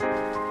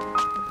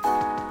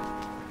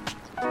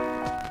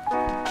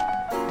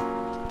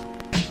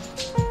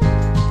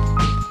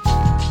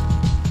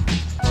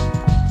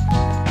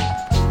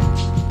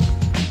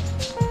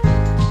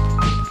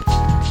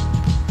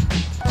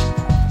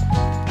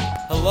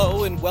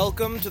Hello and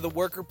welcome to the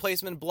Worker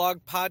Placement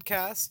Blog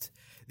Podcast,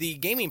 the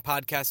gaming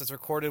podcast that's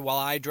recorded while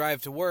I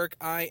drive to work.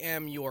 I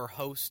am your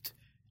host,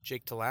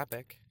 Jake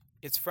Talapic.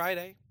 It's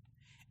Friday,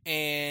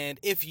 and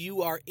if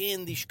you are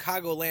in the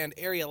Chicagoland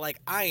area like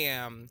I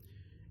am,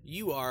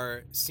 you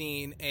are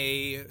seeing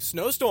a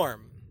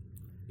snowstorm.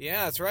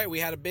 Yeah, that's right. We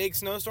had a big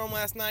snowstorm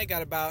last night.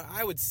 Got about,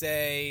 I would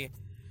say,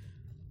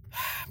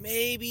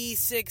 maybe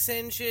 6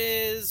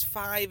 inches,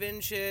 5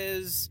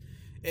 inches.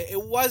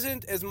 It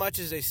wasn't as much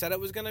as they said it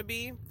was going to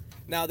be.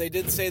 Now, they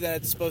did say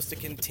that it's supposed to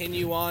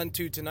continue on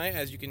to tonight,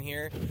 as you can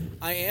hear.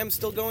 I am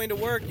still going to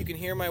work. You can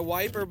hear my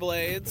wiper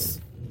blades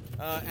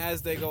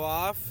as they go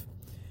off.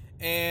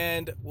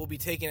 And we'll be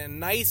taking it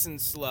nice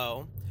and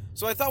slow.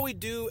 So I thought we'd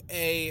do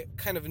a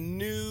kind of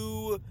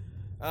new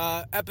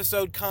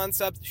episode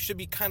concept. Should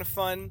be kind of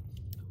fun.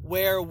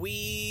 Where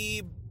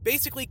we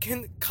basically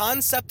can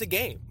concept a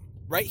game.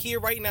 Right here,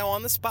 right now,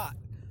 on the spot.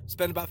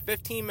 Spend about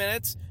 15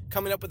 minutes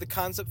coming up with the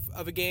concept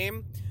of a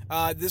game.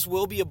 This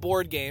will be a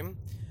board game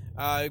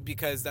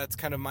because that's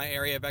kind of my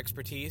area of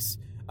expertise.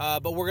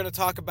 But we're going to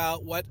talk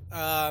about what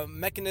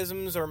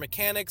mechanisms or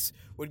mechanics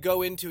would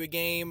go into a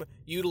game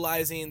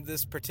utilizing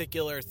this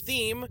particular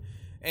theme.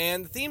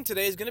 And the theme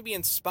today is going to be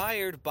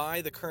inspired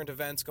by the current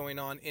events going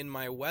on in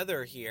my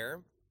weather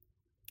here.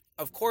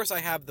 Of course,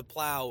 I have the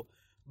plow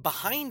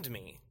behind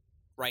me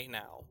right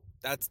now.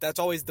 That's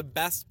always the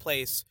best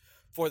place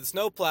for the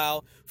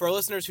snowplow. For our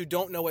listeners who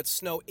don't know what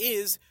snow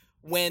is,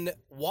 when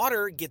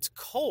water gets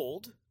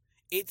cold,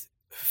 it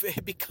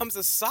becomes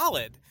a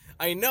solid.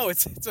 I know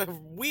it's a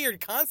weird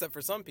concept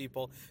for some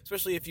people,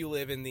 especially if you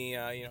live in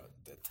the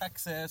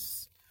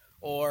Texas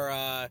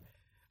or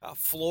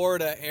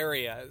Florida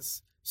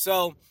areas.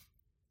 So,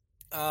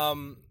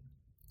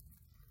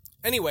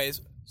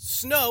 anyways,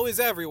 snow is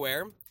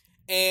everywhere,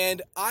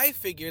 and I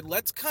figured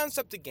let's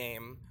concept a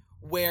game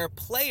where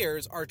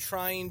players are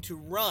trying to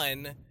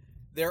run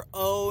their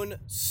own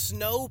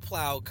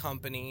snowplow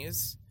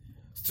companies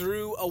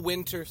through a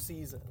winter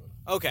season.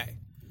 Okay,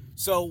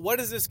 so what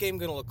is this game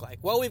going to look like?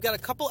 Well, we've got a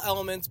couple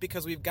elements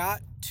because we've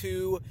got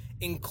to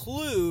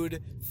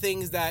include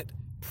things that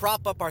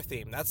prop up our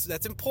theme.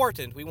 That's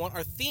important. We want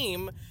our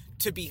theme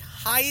to be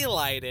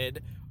highlighted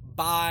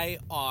by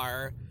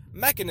our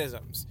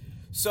mechanisms.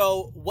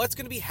 So what's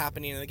going to be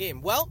happening in the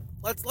game? Well,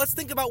 let's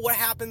think about what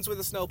happens with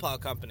a snowplow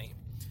company.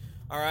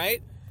 All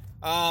right?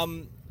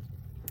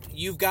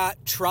 You've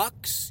got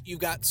trucks, you've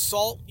got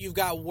salt, you've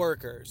got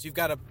workers. You've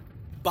got to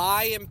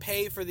buy and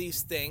pay for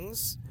these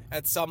things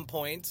at some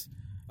point,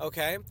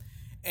 okay?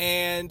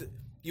 And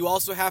you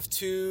also have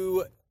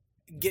to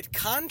get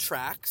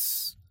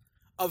contracts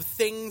of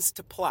things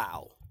to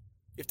plow.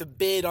 You have to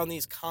bid on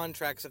these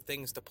contracts of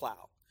things to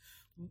plow.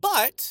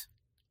 But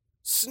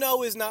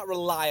snow is not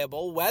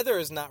reliable, weather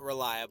is not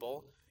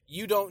reliable.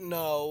 You don't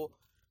know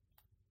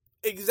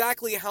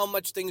exactly how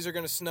much things are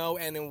going to snow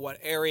and in what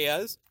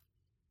areas,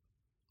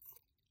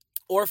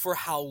 or for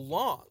how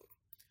long.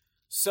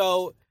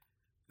 So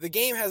the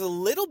game has a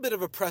little bit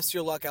of a press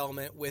your luck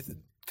element with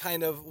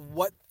kind of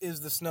what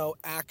is the snow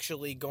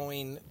actually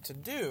going to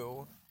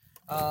do.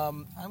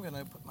 I'm going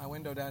to put my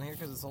window down here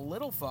because it's a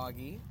little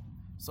foggy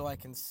so I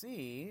can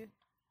see.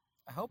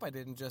 I hope I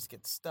didn't just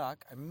get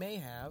stuck. I may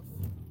have.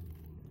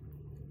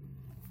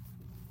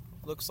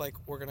 Looks like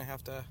we're going to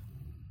have to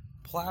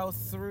plow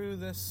through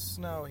this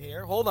snow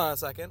here. Hold on a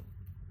second.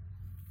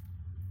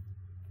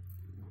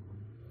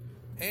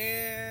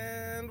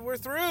 And we're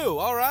through.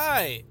 All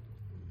right.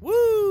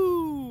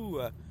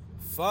 Woo!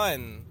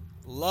 Fun.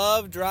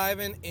 Love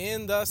driving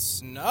in the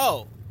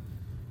snow.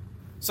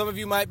 Some of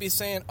you might be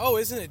saying, oh,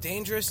 isn't it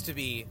dangerous to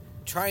be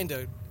trying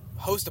to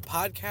host a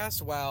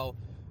podcast while,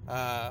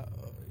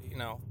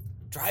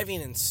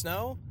 driving in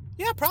snow?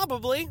 Yeah,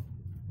 probably.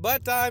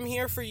 But I'm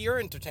here for your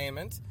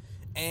entertainment.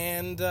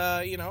 And,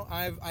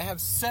 I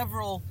have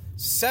several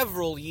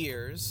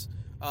years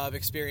of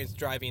experience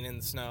driving in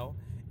the snow.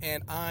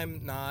 And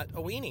I'm not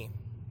a weenie.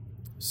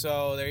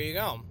 So there you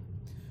go.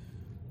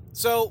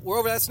 So we're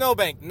over that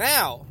snowbank.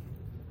 Now,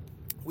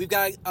 we've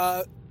got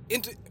to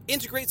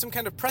integrate some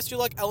kind of press your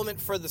luck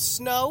element for the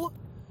snow,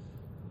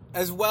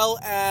 as well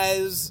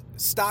as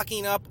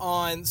stocking up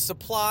on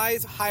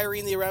supplies,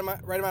 hiring the right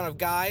amount of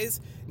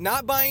guys,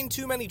 not buying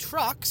too many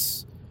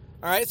trucks.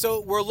 All right,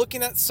 so we're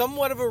looking at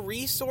somewhat of a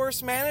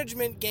resource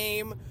management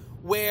game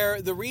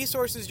where the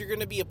resources you're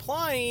going to be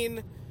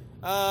applying,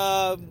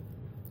 they're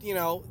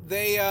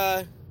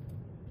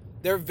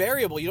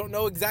variable. You don't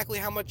know exactly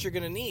how much you're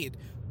going to need.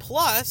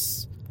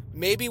 Plus,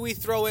 maybe we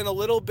throw in a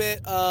little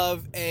bit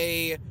of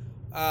a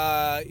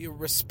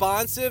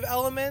responsive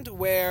element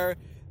where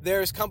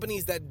there's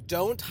companies that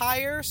don't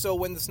hire. So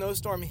when the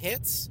snowstorm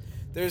hits,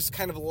 there's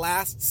kind of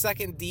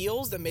last-second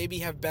deals that maybe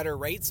have better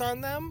rates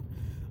on them.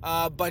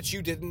 But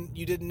you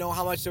didn't know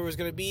how much there was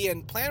going to be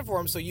and plan for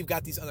them, so you've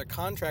got these other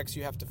contracts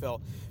you have to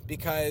fill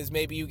because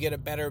maybe you get a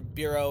better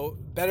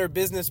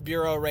business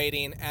bureau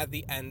rating at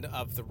the end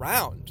of the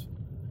round.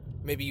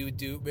 Maybe we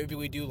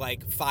do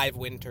like 5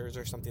 winters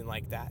or something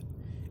like that,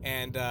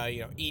 and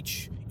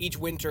each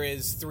winter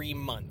is 3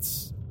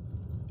 months,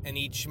 and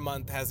each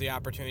month has the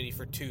opportunity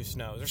for 2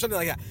 snows or something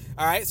like that.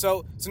 All right,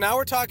 so now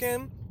we're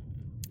talking.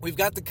 We've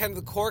got the kind of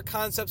the core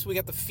concepts. We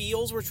got the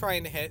feels we're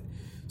trying to hit.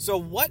 So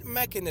what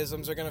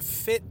mechanisms are going to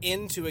fit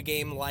into a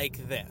game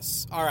like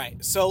this? All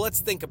right, so let's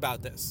think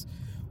about this.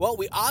 Well,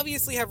 we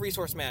obviously have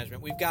resource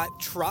management. We've got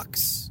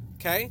trucks,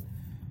 okay?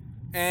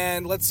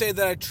 And let's say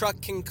that a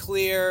truck can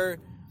clear,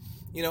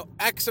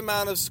 X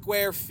amount of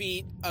square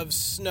feet of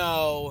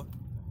snow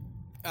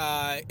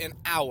an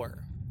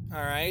hour,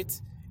 all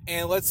right?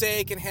 And let's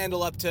say it can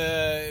handle up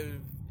to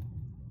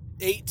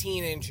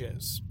 18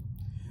 inches.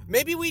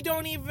 Maybe we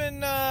don't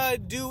even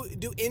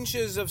do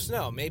inches of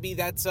snow. Maybe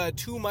that's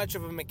too much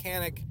of a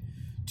mechanic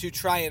to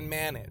try and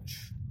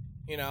manage,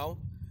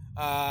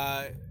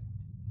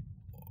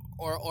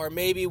 Or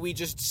maybe we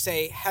just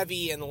say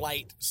heavy and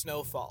light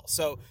snowfall.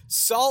 So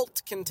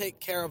salt can take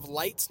care of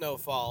light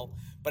snowfall,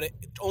 but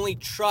only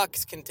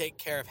trucks can take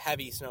care of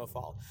heavy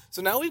snowfall.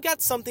 So now we've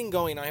got something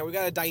going on here. We've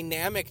got a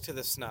dynamic to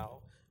the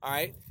snow, all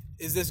right?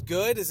 Is this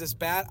good? Is this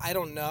bad? I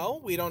don't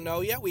know. We don't know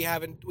yet. We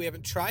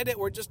haven't tried it.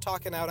 We're just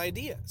talking out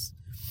ideas.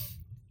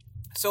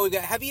 So we've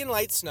got heavy and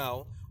light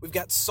snow. We've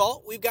got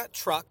salt. We've got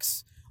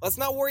trucks. Let's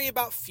not worry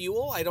about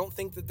fuel. I don't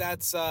think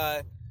that's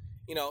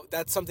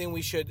that's something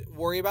we should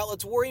worry about.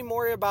 Let's worry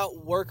more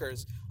about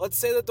workers. Let's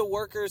say that the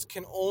workers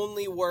can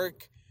only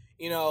work,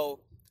 one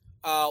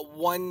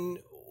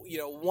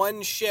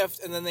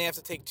shift, and then they have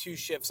to take 2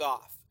 shifts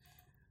off.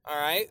 All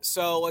right.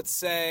 So let's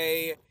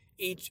say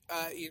each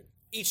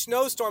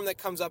snowstorm that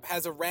comes up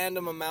has a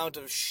random amount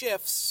of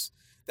shifts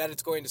that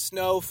it's going to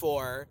snow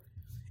for,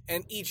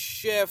 and each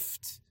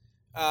shift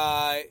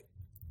can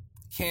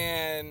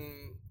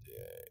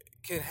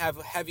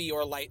have heavy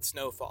or light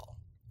snowfall.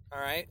 All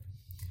right.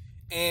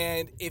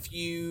 And if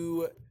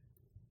you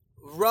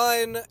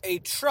run a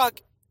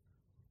truck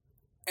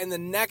and the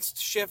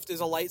next shift is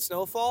a light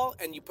snowfall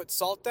and you put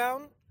salt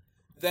down,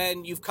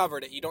 then you've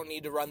covered it. You don't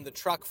need to run the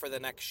truck for the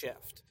next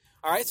shift.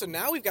 All right, so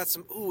now we've got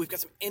some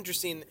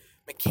interesting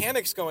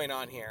mechanics going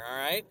on here, all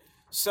right?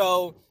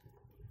 So,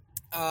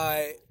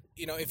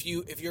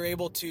 if you're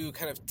able to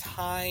kind of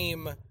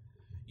time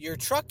your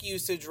truck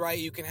usage right,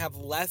 you can have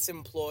less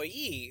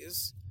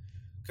employees.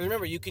 Because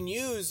remember, you can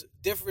use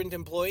different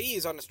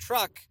employees on a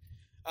truck.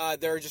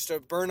 They're just a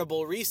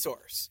burnable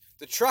resource.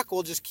 The truck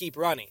will just keep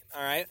running,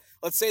 all right?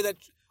 Let's say that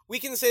we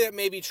can say that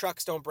maybe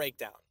trucks don't break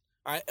down,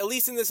 all right? At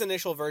least in this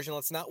initial version,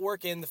 let's not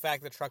work in the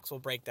fact that trucks will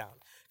break down,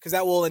 because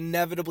that will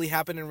inevitably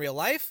happen in real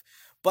life,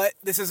 but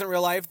this isn't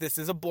real life. This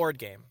is a board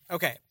game.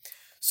 Okay,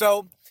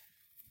 so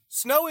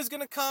snow is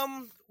going to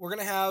come. We're going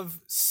to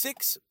have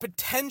 6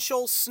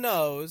 potential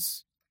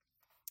snows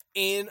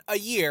in a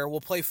year.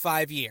 We'll play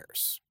 5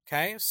 years,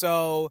 okay?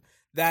 So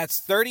that's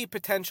 30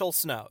 potential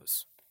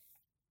snows.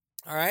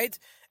 All right.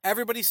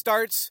 Everybody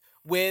starts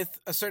with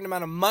a certain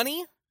amount of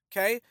money.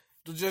 Okay.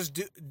 You'll just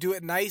do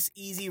it nice,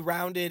 easy,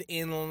 rounded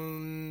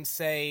in,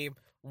 say,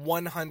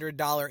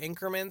 $100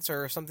 increments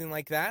or something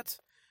like that.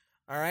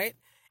 All right.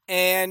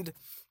 And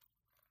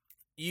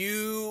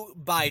you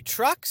buy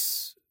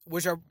trucks,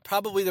 which are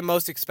probably the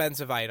most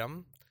expensive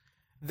item.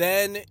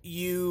 Then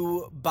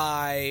you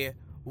buy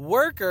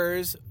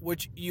workers,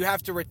 which you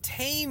have to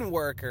retain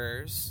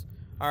workers.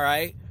 All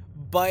right.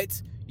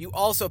 But you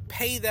also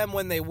pay them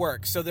when they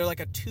work. So they're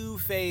like a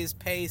 2-phase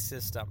pay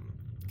system.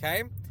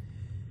 Okay?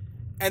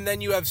 And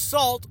then you have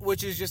salt,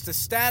 which is just a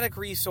static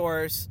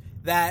resource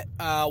that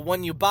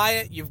when you buy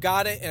it, you've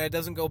got it, and it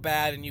doesn't go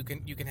bad, and you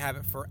can have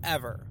it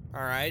forever.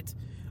 All right?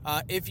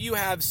 If you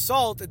have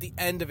salt at the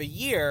end of a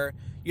year,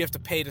 you have to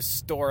pay to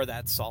store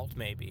that salt,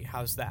 maybe.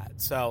 How's that?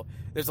 So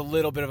there's a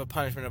little bit of a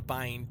punishment of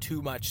buying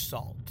too much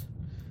salt.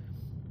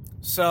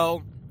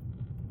 So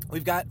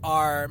we've got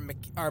our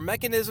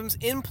mechanisms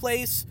in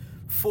place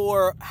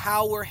for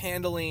how we're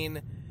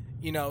handling,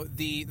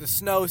 the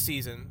snow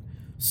season.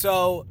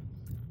 So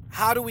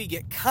how do we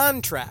get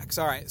contracts?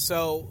 All right,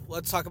 so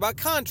let's talk about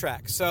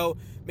contracts. So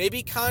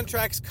maybe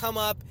contracts come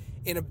up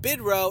in a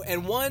bid row,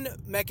 and one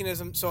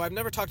mechanism, so I've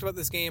never talked about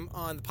this game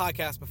on the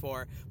podcast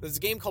before, but there's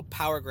a game called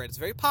Power Grid. It's a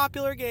very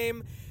popular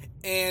game,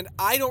 and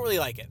I don't really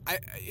like it.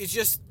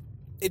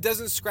 It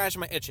doesn't scratch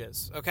my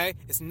itches, okay?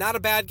 It's not a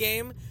bad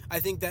game. I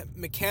think that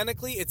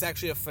mechanically it's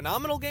actually a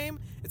phenomenal game.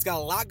 It's got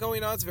a lot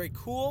going on. It's very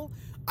cool.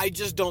 I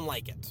just don't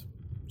like it.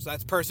 So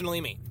that's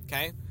personally me,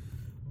 okay?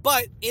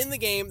 But in the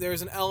game,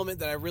 there's an element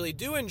that I really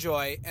do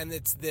enjoy, and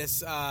it's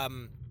this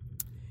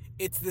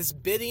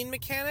bidding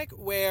mechanic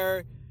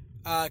where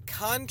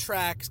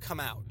contracts come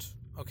out,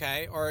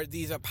 okay? Or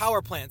these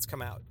power plants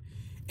come out,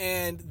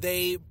 and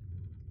they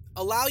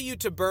allow you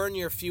to burn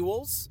your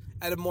fuels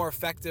at a more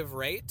effective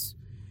rate.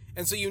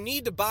 And so you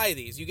need to buy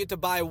these. You get to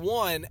buy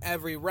one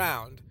every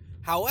round.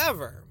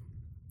 However,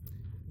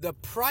 the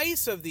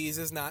price of these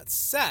is not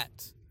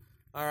set,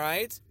 all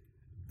right?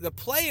 The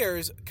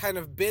players kind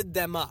of bid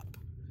them up.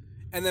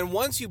 And then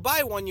once you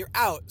buy one, you're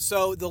out.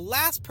 So the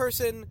last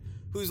person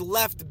who's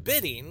left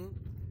bidding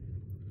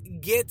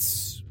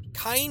gets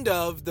kind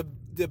of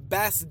the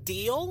best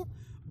deal,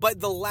 but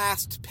the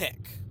last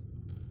pick,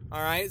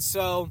 all right?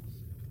 So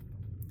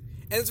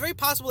And it's very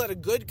possible that a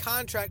good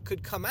contract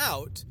could come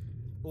out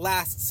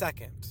last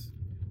second.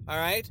 All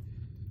right?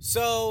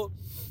 So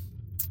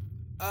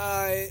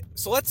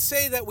let's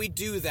say that we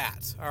do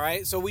that, all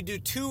right? So we do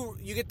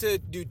you get to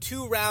do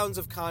 2 rounds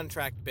of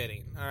contract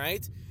bidding, all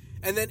right?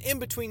 And then in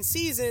between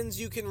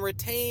seasons, you can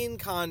retain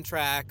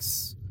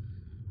contracts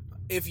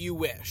if you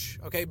wish,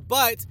 okay?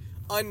 But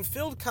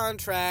unfilled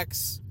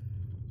contracts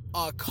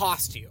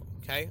cost you,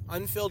 okay?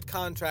 Unfilled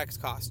contracts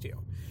cost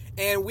you.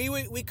 And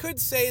we could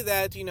say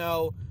that,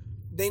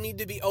 they need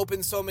to be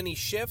open so many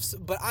shifts,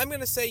 but I'm going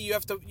to say you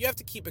have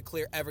to keep it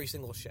clear every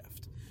single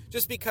shift.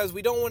 Just because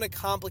we don't want to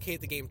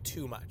complicate the game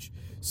too much.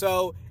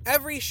 So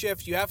every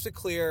shift you have to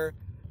clear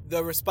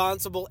the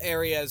responsible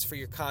areas for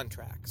your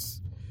contracts.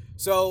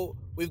 So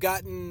we've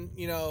gotten,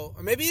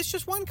 or maybe it's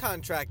just one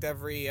contract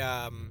every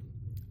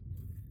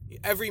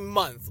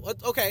month.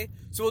 Okay,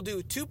 so we'll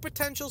do 2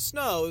 potential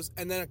snows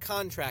and then a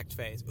contract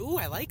phase. Ooh,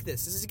 I like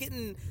this. This is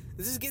getting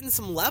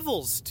some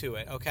levels to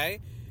it, okay?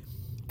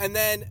 And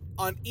then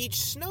on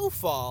each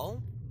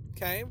snowfall,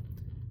 okay,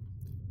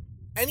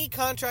 any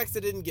contracts that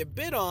didn't get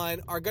bid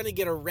on are going to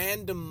get a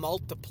random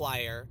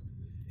multiplier,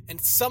 and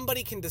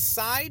somebody can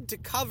decide to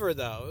cover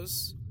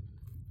those,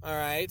 all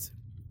right,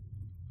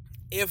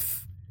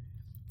 if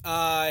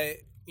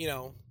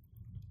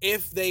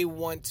they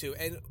want to.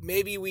 And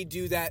maybe we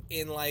do that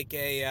in like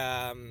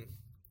the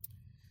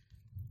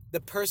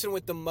person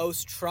with the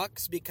most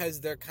trucks, because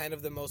they're kind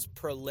of the most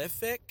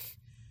prolific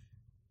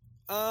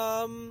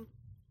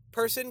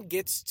person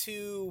gets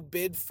to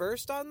bid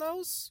first on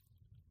those.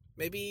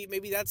 Maybe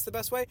that's the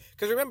best way.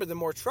 Because remember, the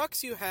more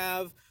trucks you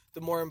have,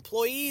 the more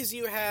employees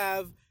you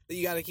have that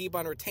you got to keep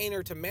on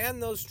retainer to man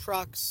those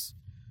trucks.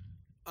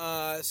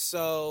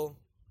 So,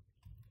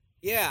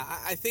 yeah,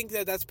 I think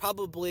that's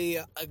probably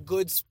a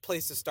good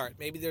place to start.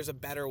 Maybe there's a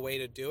better way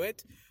to do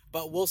it,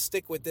 but we'll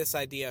stick with this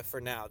idea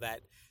for now, that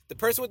the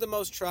person with the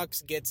most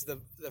trucks gets the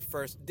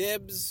first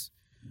dibs,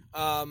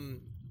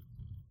 and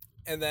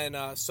then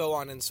so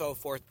on and so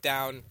forth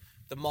down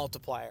the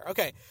multiplier.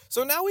 Okay,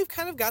 so now we've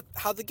kind of got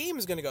how the game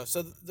is going to go.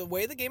 So the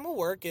way the game will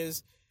work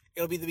is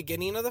it'll be the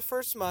beginning of the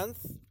first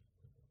month.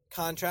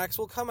 Contracts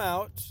will come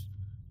out.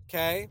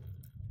 Okay,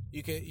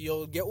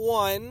 you'll get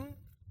 1,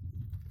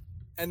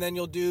 and then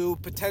you'll do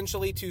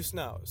potentially 2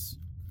 snows,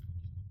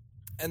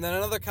 and then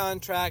another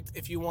contract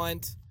if you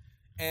want,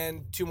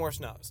 and 2 more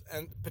snows,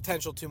 and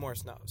potential 2 more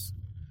snows.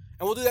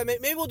 And we'll do that.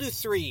 Maybe we'll do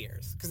 3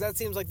 years, because that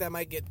seems like that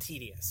might get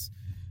tedious.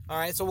 All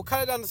right, so we'll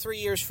cut it down to 3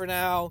 years for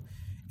now.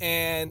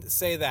 And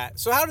say that.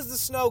 So how does the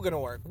snow going to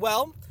work?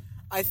 Well,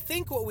 I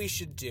think what we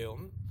should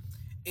do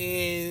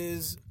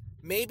is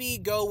maybe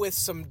go with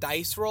some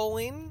dice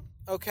rolling,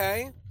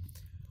 okay?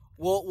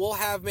 We'll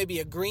have maybe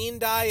a green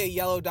die, a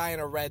yellow die,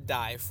 and a red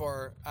die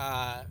for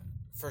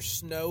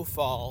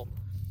snowfall.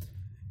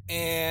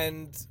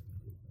 And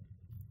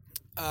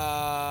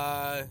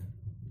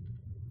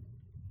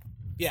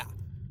yeah.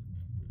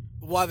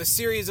 We'll have a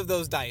series of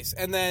those dice.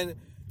 And then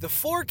the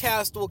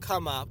forecast will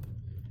come up,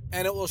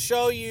 and it will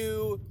show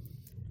you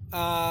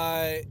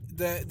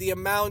the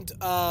amount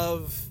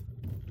of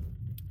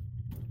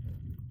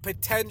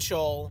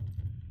potential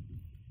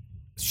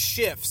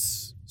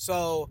shifts.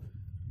 So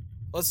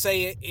let's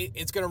say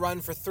it's going to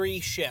run for 3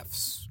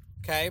 shifts,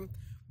 okay?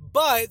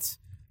 But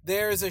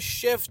there's a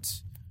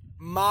shift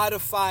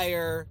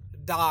modifier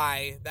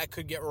die that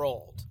could get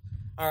rolled.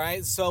 All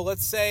right, so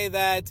let's say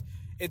that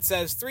it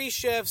says 3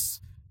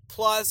 shifts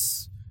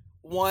plus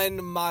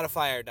 1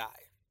 modifier die.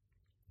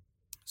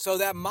 So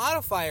that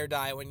modifier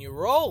die, when you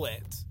roll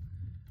it,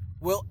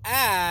 will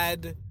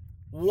add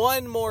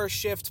 1 more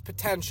shift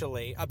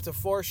potentially, up to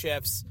 4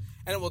 shifts,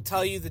 and it will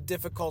tell you the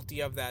difficulty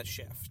of that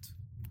shift.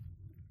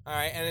 All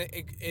right, and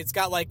it's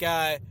got like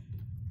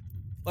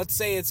let's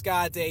say it's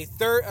got a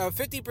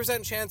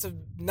 50% chance of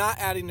not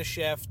adding a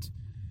shift,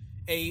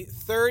 a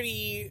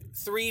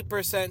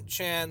 33%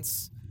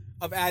 chance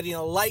of adding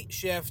a light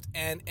shift,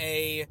 and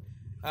a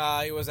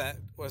what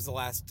was the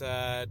last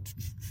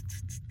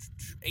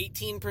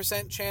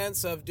 18%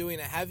 chance of doing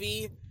a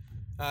heavy.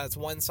 It's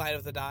one side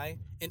of the die.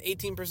 An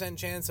 18%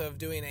 chance of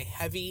doing a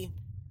heavy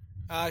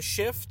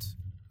shift.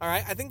 All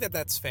right, I think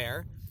that's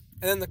fair.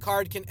 And then the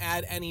card can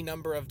add any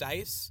number of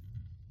dice.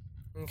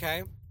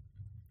 Okay.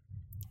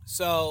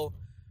 So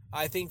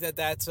I think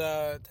that's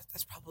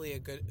probably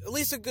at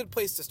least a good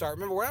place to start.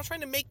 Remember, we're not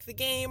trying to make the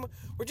game.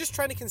 We're just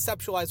trying to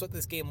conceptualize what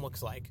this game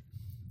looks like.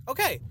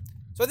 Okay,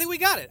 so I think we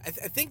got it. I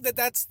think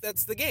that's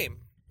the game.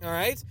 All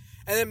right,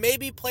 and then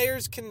maybe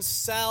players can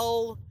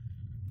sell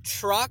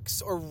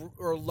trucks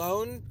or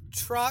loan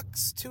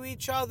trucks to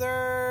each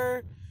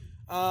other,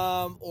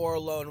 or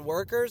loan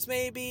workers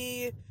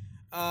maybe.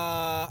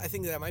 I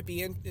think that might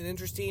be an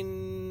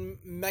interesting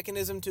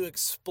mechanism to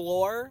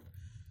explore.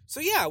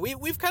 So yeah,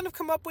 we've kind of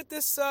come up with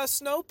this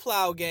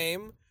snowplow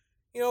game,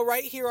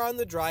 right here on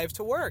the drive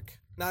to work.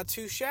 Not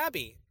too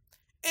shabby.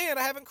 And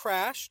I haven't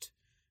crashed,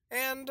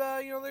 and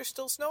there's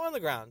still snow on the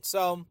ground.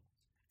 So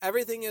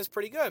everything is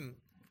pretty good.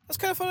 That's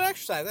kind of fun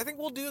exercise. I think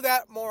we'll do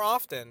that more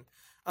often.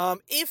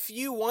 If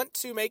you want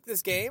to make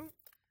this game,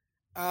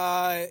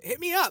 hit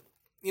me up.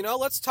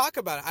 let's talk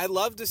about it. I'd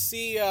love to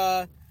see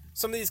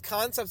some of these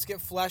concepts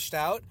get fleshed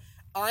out.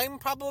 I'm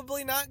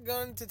probably not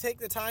going to take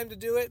the time to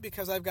do it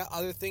because I've got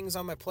other things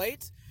on my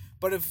plate.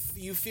 But if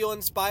you feel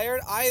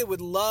inspired, I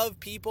would love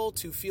people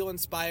to feel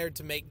inspired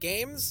to make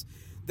games.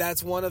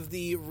 That's one of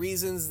the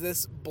reasons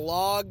this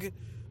blog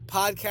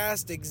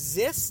podcast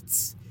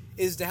exists,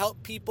 is to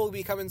help people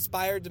become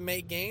inspired to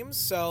make games.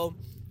 So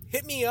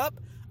hit me up.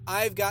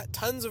 I've got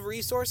tons of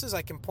resources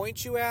I can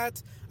point you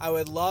at. I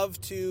would love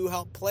to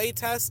help play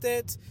test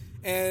it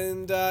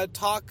and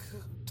talk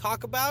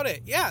about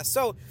it. Yeah,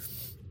 so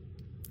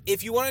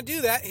if you want to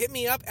do that, hit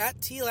me up at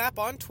TLAP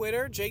on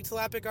Twitter, Jake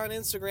Tlapic on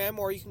Instagram,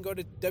 or you can go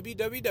to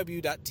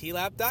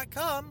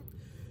www.tlap.com.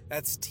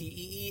 That's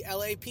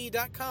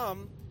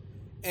TEELAP.com.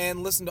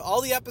 And listen to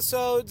all the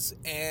episodes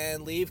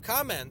and leave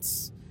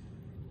comments.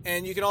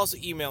 And you can also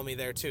email me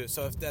there too.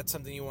 So if that's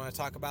something you want to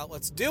talk about,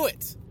 let's do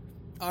it.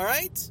 All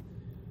right?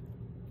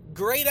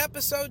 Great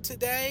episode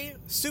today.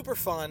 Super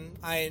fun.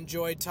 I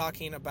enjoyed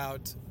talking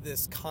about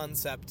this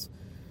concept.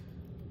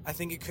 I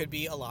think it could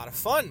be a lot of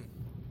fun.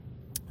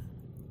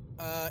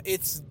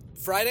 It's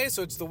Friday,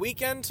 so it's the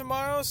weekend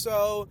tomorrow,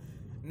 so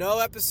no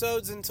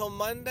episodes until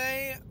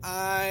Monday.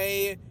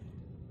 I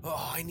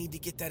need to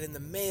get that in the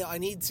mail. I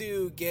need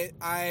to get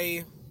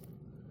a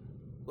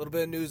little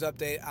bit of news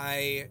update.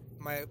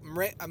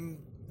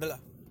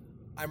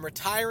 I'm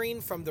retiring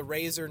from the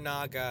Razer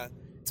Naga.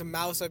 It's a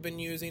mouse I've been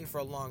using for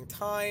a long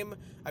time.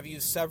 I've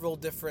used several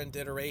different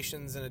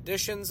iterations and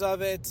editions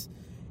of it,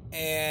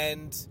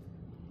 and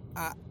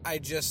I've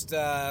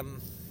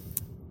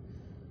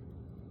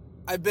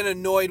been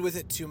annoyed with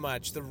it too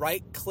much. The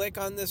right click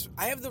on this,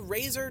 I have the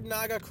Razer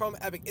Naga Chrome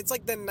Epic. It's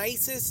like the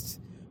nicest,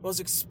 most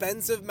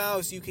expensive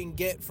mouse you can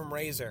get from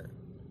Razer.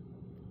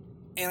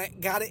 And I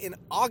got it in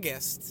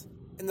August,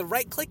 and the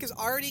right click is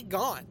already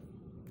gone.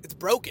 It's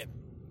broken.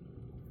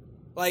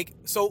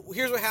 So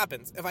here's what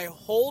happens. If I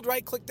hold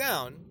right click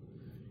down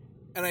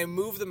and I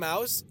move the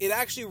mouse, it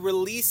actually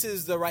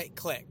releases the right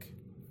click,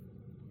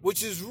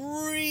 which is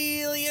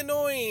really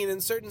annoying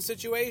in certain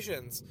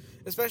situations,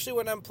 especially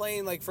when I'm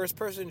playing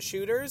first-person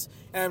shooters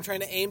and I'm trying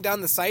to aim down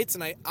the sights,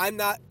 and I'm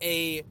not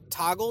a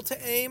toggle to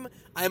aim,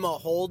 I'm a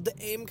hold to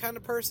aim kind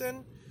of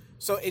person.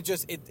 So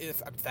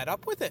I'm fed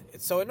up with it.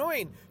 It's so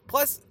annoying.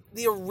 Plus,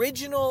 the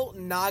original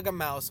Naga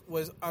mouse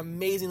was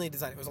amazingly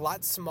designed. It was a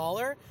lot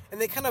smaller, and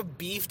they kind of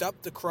beefed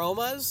up the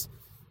chromas.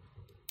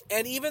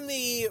 And even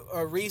the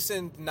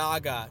recent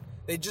Naga,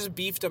 they just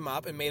beefed them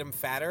up and made them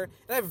fatter. And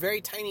I have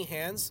very tiny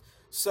hands,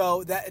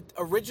 so that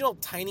original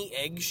tiny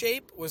egg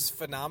shape was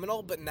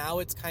phenomenal, but now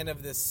it's kind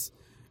of this,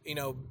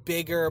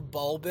 bigger,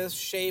 bulbous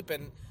shape,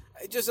 and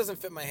it just doesn't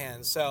fit my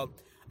hands. So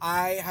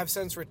I have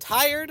since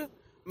retired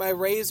my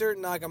Razer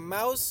Naga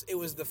mouse. It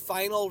was the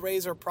final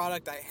Razer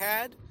product I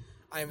had.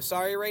 I am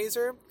sorry,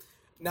 Razer.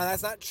 Now,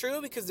 that's not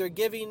true because they're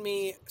giving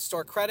me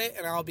store credit,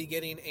 and I'll be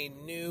getting a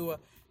new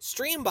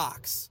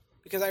Streambox,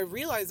 because I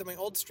realized that my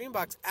old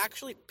Streambox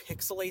actually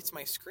pixelates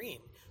my screen,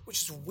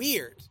 which is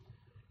weird,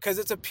 because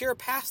it's a pure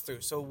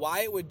pass-through. So why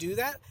it would do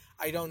that,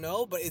 I don't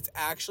know, but it's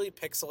actually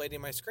pixelating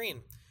my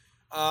screen.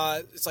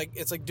 It's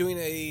like doing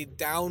a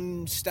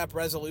down step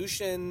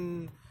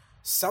resolution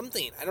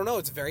something. I don't know.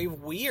 It's very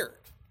weird.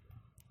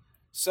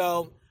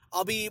 So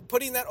I'll be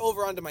putting that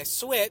over onto my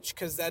Switch,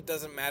 because that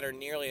doesn't matter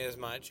nearly as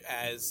much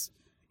as,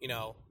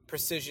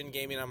 precision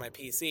gaming on my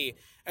PC.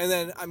 And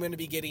then I'm going to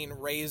be getting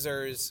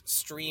Razer's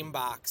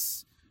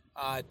Streambox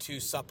to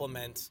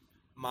supplement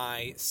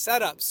my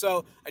setup.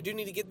 So I do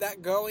need to get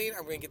that going.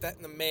 I'm going to get that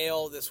in the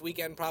mail this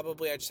weekend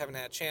probably. I just haven't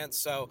had a chance.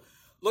 So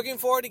looking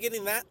forward to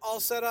getting that all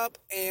set up.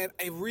 And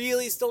I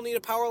really still need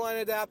a power line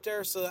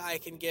adapter so that I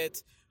can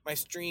get my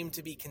stream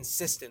to be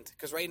consistent.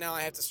 Because right now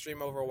I have to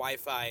stream over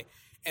Wi-Fi,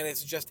 and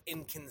it's just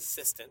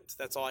inconsistent.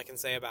 That's all I can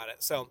say about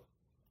it. So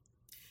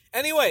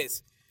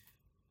anyways,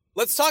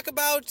 let's talk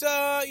about,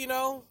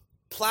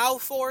 Plow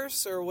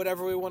Force, or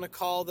whatever we want to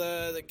call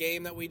the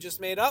game that we just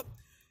made up.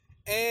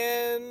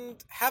 And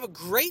have a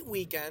great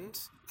weekend.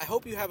 I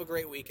hope you have a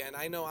great weekend.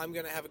 I know I'm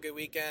going to have a good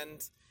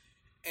weekend.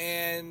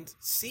 And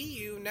see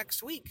you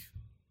next week.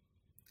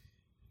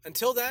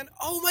 Until then,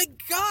 oh my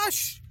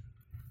gosh!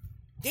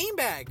 Game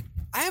bag.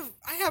 I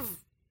have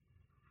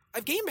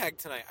game bag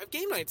tonight. I have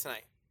game night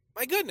tonight.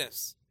 My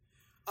goodness.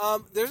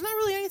 There's not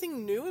really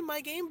anything new in my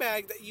game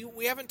bag that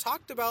we haven't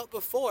talked about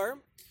before.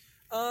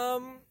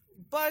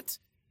 But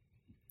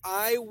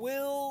I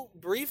will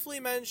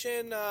briefly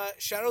mention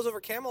Shadows over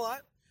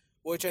Camelot,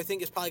 which I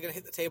think is probably going to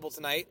hit the table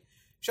tonight.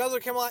 Shadows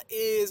over Camelot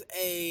is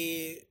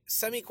a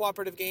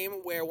semi-cooperative game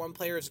where one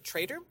player is a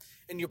traitor,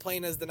 and you're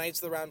playing as the Knights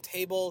of the Round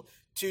Table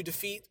to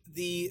defeat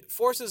the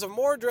forces of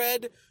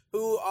Mordred,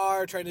 who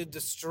are trying to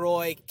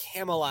destroy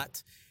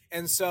Camelot.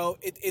 And so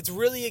it's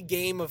really a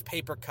game of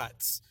paper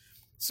cuts.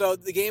 So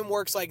the game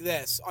works like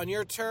this. On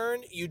your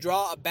turn, you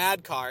draw a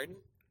bad card,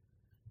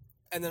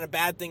 and then a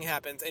bad thing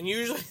happens. And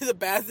usually the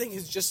bad thing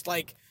is just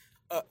ugh,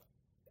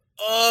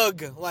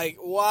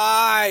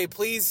 why?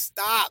 Please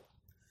stop.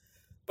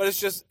 But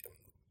it's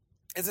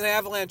an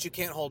avalanche you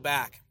can't hold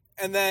back.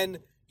 And then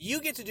you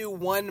get to do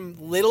one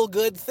little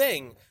good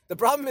thing. The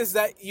problem is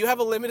that you have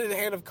a limited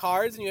hand of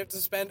cards and you have to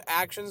spend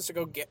actions to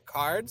go get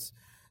cards.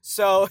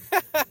 So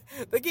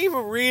the game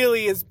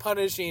really is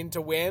punishing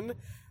to win.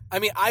 I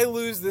mean, I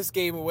lose this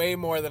game way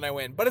more than I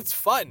win, but it's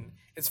fun.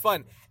 It's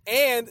fun.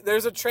 And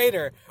there's a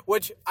trader,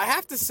 which I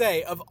have to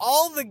say, of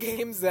all the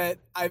games that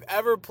I've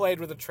ever played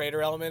with a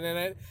trader element in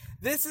it,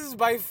 this is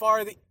by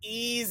far the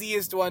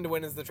easiest one to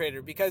win as the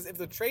trader. Because if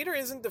the trader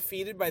isn't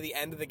defeated by the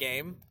end of the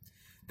game,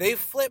 they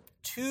flip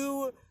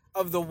 2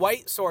 of the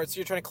white swords. So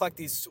you're trying to collect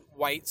these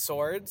white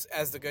swords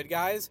as the good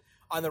guys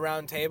on the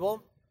round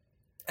table.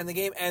 And the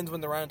game ends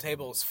when the round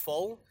table is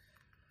full.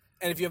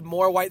 And if you have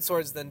more white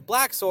swords than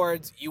black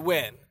swords, you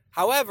win.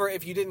 However,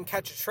 if you didn't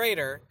catch a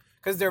traitor,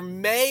 because there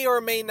may or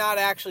may not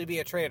actually be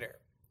a traitor.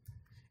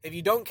 If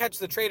you don't catch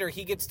the traitor,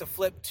 he gets to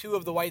flip 2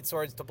 of the white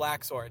swords to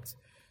black swords.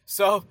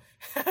 So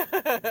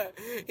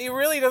he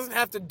really doesn't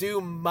have to do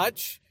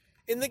much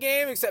in the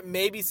game except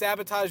maybe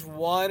sabotage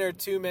 1 or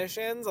 2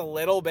 missions a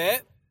little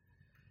bit.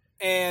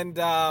 And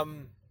yeah,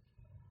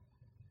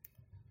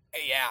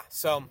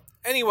 so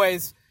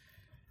anyways,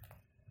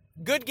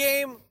 good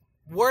game.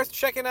 Worth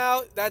checking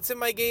out. That's in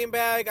my game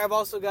bag. I've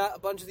also got a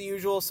bunch of the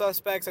usual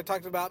suspects. I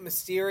talked about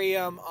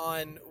Mysterium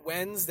on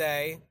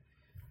Wednesday.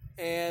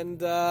 And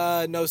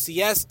No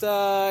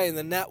Siesta in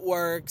the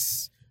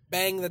networks.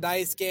 Bang the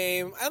Dice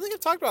game. I don't think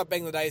I've talked about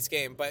Bang the Dice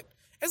game, but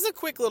it's a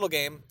quick little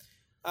game.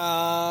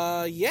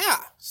 Yeah.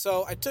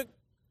 So I took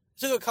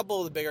a couple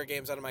of the bigger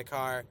games out of my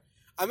car.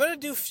 I'm going to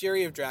do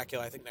Fury of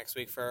Dracula, I think, next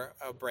week for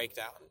a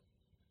breakdown.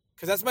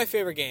 Because that's my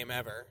favorite game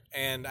ever.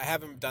 And I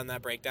haven't done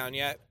that breakdown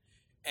yet.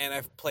 And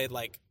I've played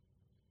like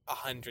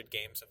 100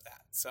 games of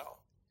that. So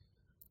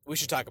we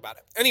should talk about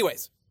it.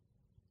 Anyways,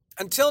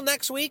 until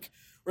next week,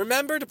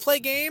 remember to play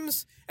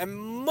games and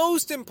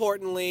most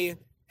importantly,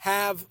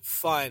 have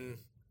fun.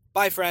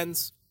 Bye,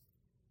 friends.